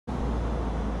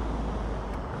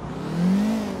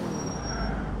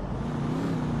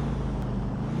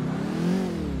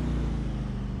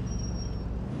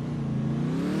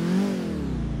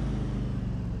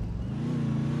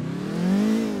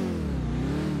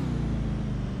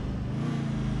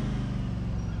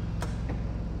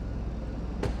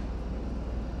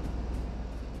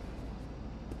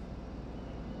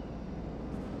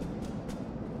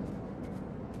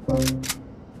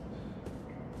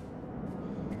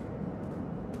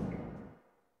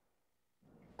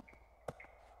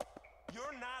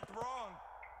You're not wrong.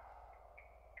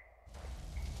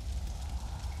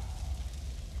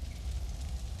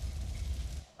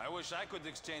 I wish I could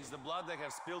exchange the blood I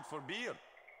have spilled for beer.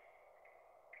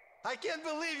 I can't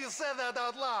believe you said that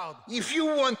out loud. If you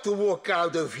want to walk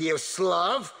out of here,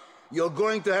 Slav, you're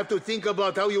going to have to think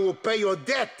about how you will pay your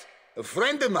debt. A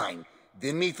friend of mine,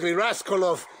 Dmitri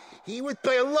Raskolov, he would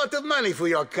pay a lot of money for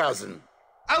your cousin.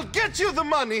 I'll get you the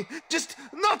money, just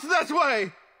not that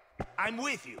way. I'm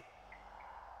with you.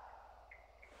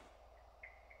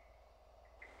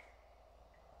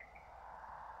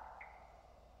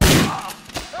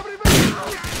 Everybody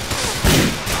move!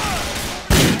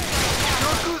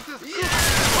 Your goose is cooked!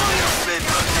 Who you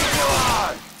people think you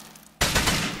are?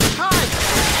 Hi!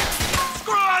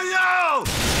 Screw you!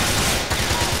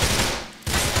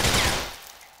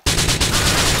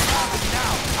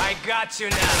 I got you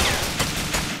now.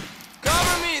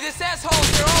 Cover me! This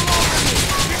assholes are all over me!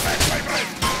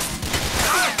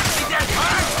 See that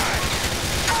hurt?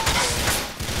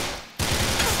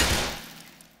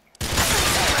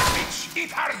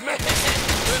 Eat hard, man!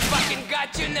 We fucking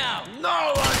got you now!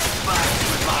 No one's fucks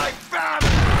with my family!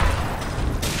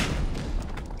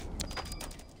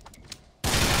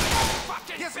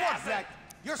 Fucking Guess what, Zach?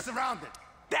 You're surrounded.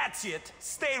 That's it!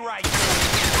 Stay right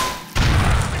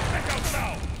Back out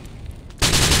now!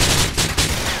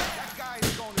 That guy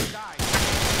is going to die.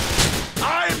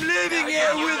 I'm living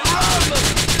here with Roman!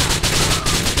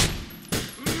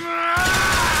 You're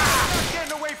not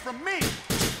getting away from me!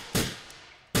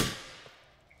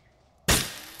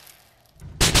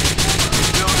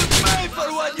 You will pay for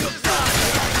what you've done!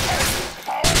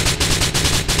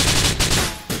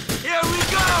 Here we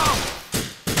go!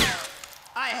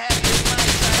 I have you my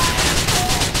side.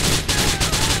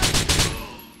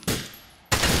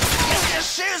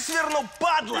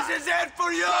 This is it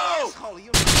for you!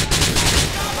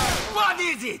 What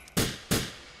is it?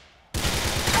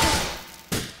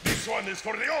 This one is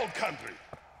for the old country.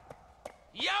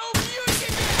 Yo,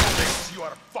 beautiful! This you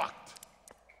are fucked.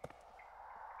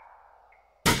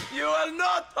 You will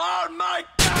not harm my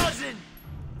cousin!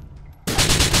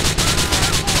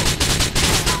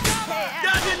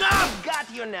 That's enough! Got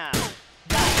you now.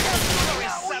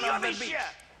 Son of a bitch!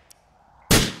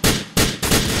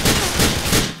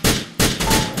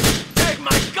 Take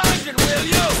my cousin, will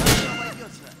you?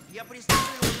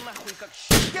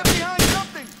 Get behind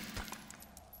something!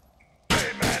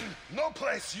 Hey man, no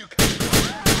place you can go.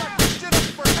 Lock this shit up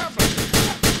forever!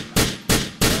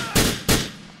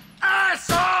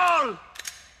 Asshole!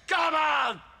 Come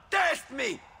on! Test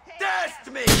me!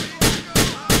 Test me!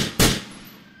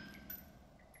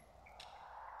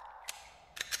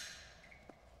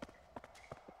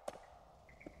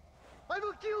 I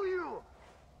will kill you!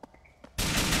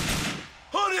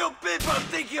 Who do you people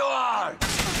think you are?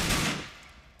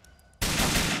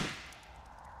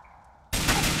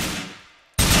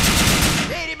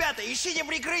 Эй, ребята, ищите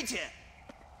прикрытие!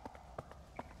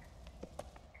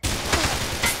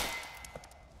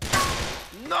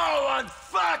 No one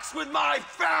fucks with my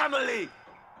family!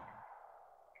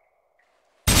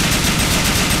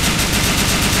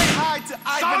 Say hi to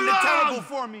Ivan the long! Terrible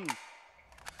for me!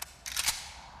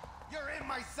 You're in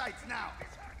my sights now!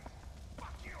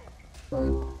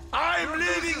 I'm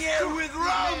living here with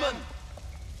Roman!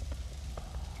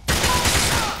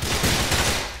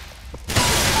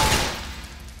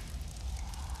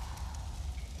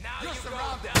 Now You're you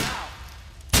surrounded. go down.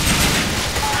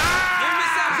 Give me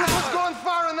some This was cover. going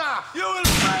far enough! You will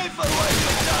pay for what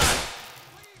you've done!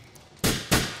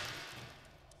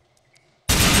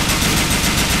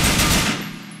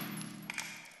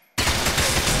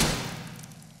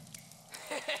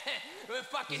 We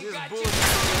fucking got you!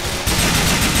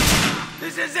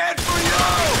 This is it for you!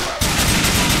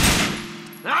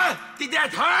 Huh? Did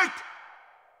that hurt?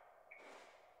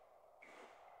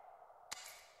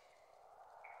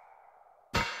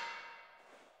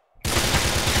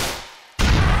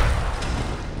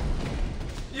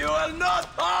 You will not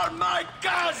harm my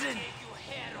cousin!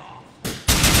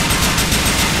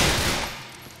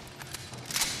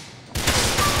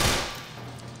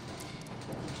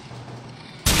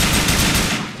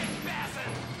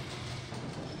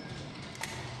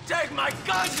 Take my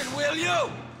cousin, will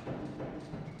you?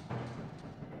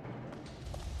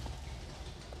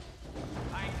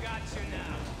 I got you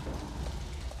now.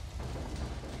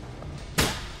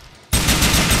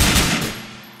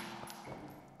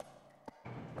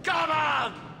 Come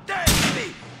on! Test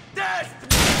me! Test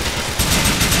me!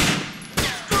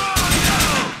 Screw you!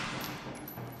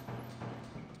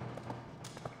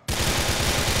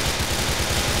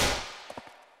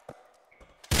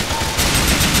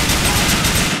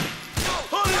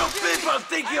 people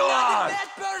think you are? I'm not a bad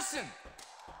person!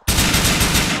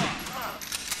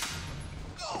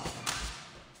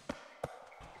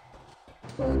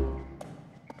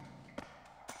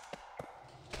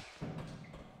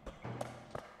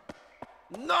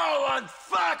 No one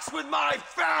fucks with my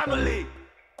family!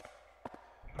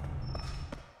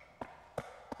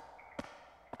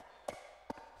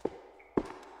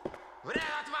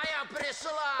 Время твоя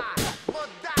пришла!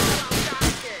 Мудак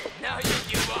молдавский! Now you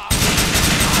give up!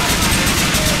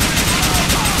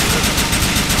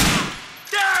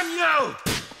 Damn you!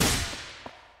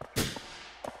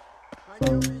 Они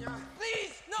у меня...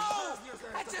 Please, no!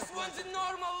 I just want a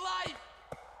normal life!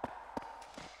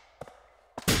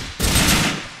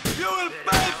 You will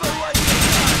pay for what you've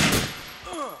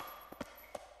done!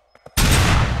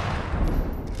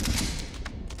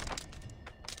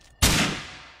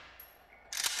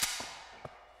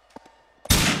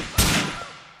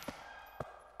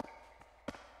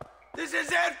 This is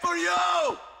it for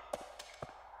you!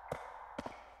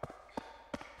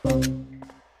 My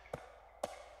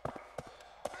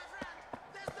friend,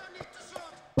 there's no need to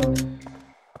shoot!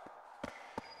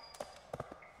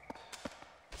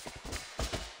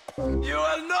 You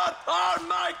will not harm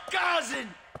my cousin!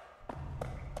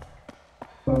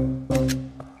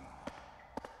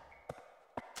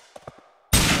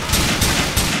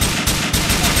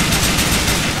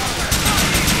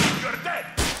 You're dead!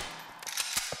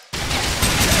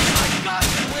 Kill my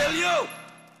cousin, will you?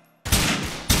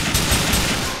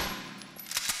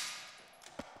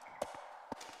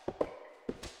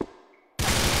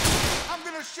 I'm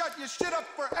gonna shut your shit up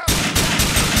forever!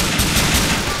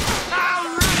 I'll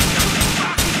rip you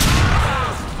fucking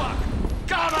ass! Fuck!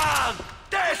 Come on!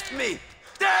 Test me!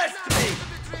 Test me! To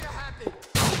be treated happy!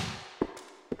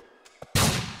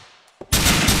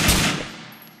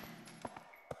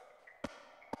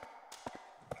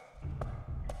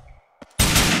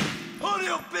 Who do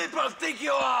you people think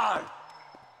you are?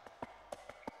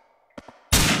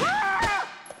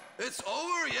 It's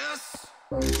over, yes?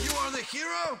 You are the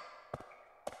hero?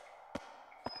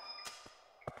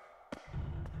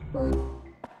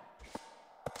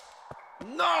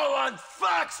 No one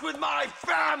fucks with my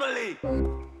family!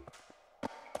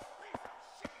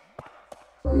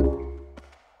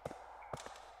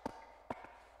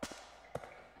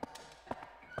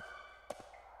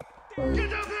 Get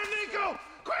down there, Niko!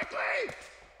 Quickly!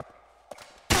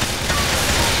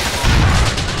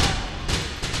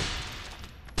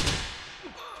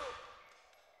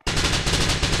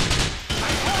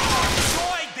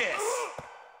 Destroy this!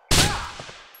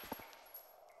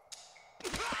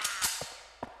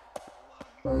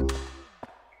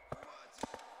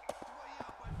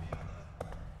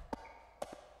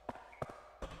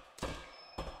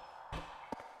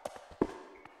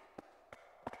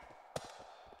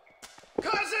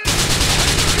 Cousin!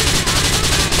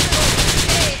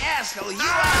 Hey, asshole, you are...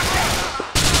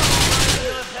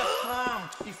 would have come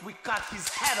if we cut his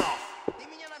head off. Ты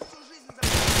меня на всю жизнь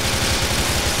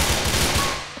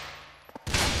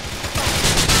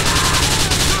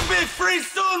You'll be free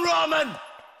soon, Roman!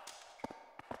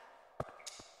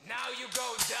 Now you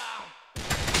go down.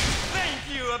 Thank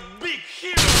you, a big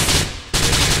hero.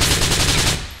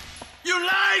 You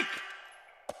like?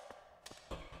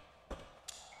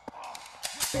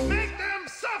 Make them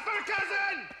suffer,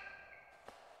 cousin!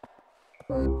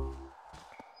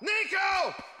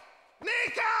 Niko!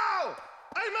 Niko!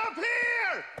 I'm up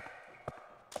here!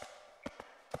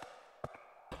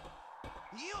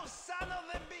 You son of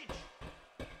a bitch.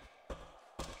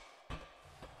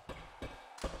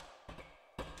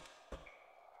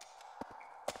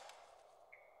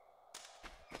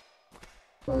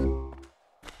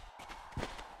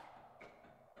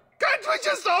 Can't we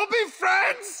just all be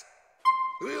friends?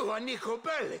 You are Niko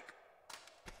Bellic.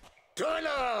 Turn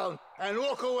around and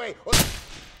walk away.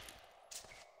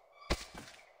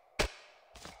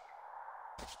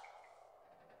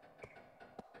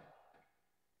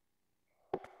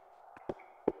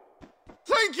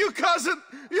 Thank you, cousin!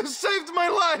 You saved my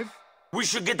life! We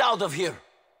should get out of here.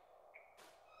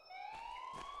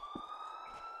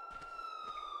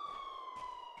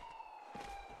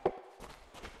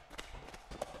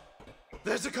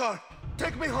 There's a car.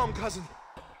 Take me home, cousin.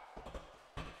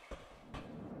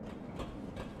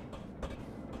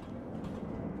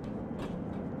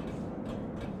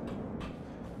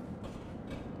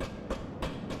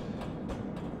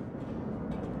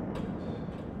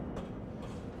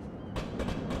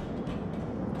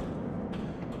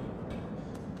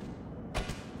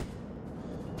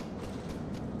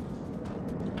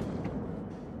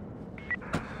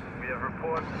 We have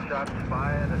reports of shots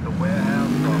fired at the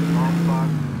warehouse off Longbox,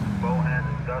 Bohan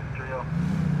Industrial.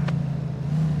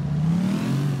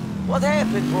 What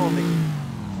happened,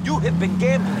 homie? You have been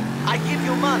gambling. I give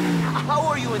you money. How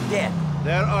are you in debt?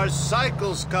 There are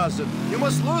cycles, cousin. You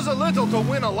must lose a little to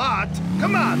win a lot.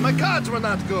 Come on, my cards were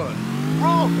not good.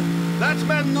 Roman! That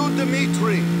man knew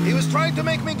Dmitri. He was trying to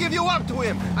make me give you up to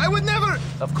him. I would never...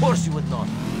 Of course you would not.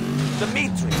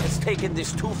 Dmitri has taken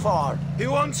this too far. He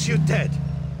wants you dead.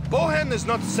 Bohan is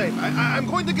not safe. I'm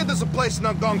going to get us a place in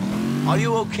Algonquin. Are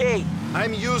you okay?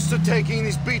 I'm used to taking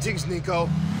these beatings, Niko.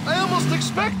 I almost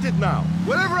expect it now.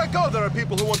 Wherever I go, there are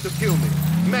people who want to kill me.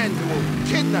 Men who will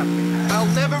kidnap me. I'll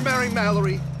never marry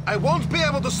Mallory. I won't be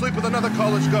able to sleep with another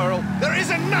college girl. There is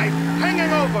a knife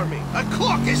hanging over me. A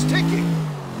clock is ticking.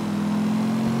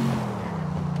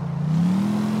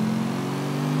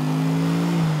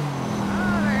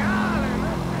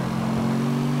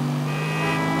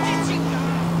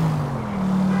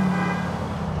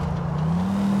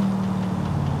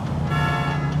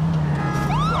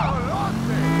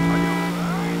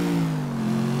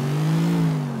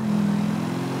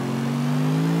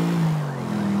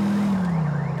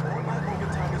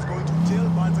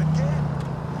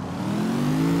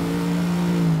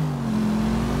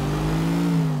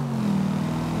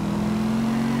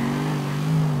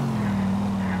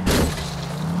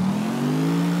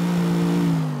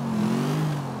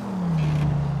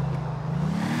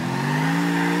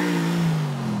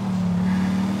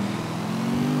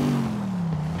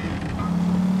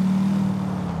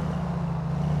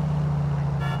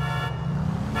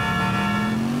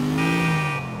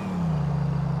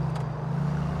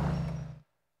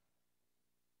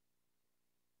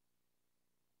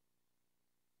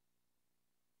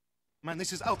 Man,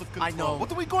 this is out of control. I know.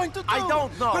 What are we going to do? I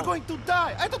don't know. We're going to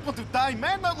die. I don't want to die,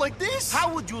 man. Not like this.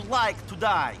 How would you like to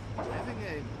die? Having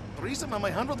a threesome on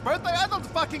my 100th birthday? I don't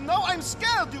fucking know. I'm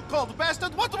scared, you cold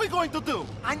bastard. What are we going to do?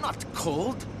 I'm not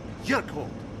cold. You're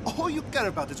cold. All you care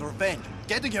about is revenge.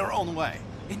 Getting your own way.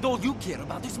 And all you care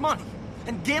about is money.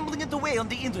 And gambling it away on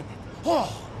the internet.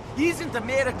 Oh, isn't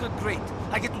America great?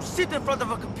 I get to sit in front of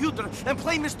a computer and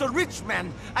play Mr. Rich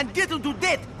Man and get into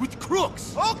debt with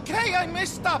crooks. Okay, I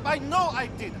messed up. I know I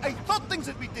did. I thought things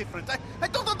would be different. I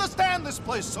don't understand this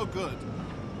place so good.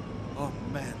 Oh,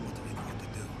 man, what are we going to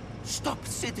do? Stop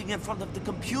sitting in front of the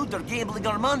computer gambling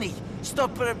our money.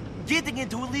 Stop getting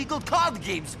into illegal card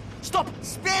games. Stop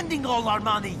spending all our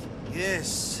money.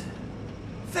 Yes.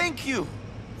 Thank you.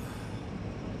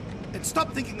 And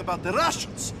stop thinking about the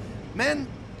Russians. Man,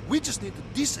 we just need to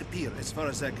disappear as far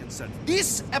as I'm concerned.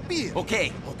 Disappear!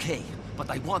 Okay. But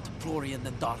I want Florian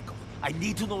and Darko. I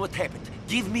need to know what happened.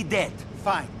 Give me that.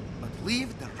 Fine, but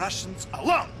leave the Russians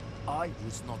alone! I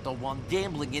was not the one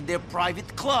gambling in their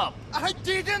private club. I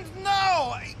didn't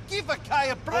know! Give a guy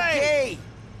a break!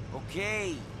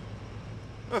 Okay.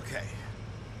 Okay.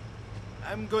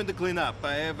 I'm going to clean up.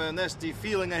 I have a nasty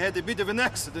feeling I had a bit of an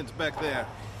accident back there.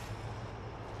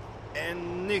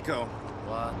 And Niko.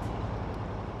 What?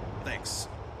 Thanks.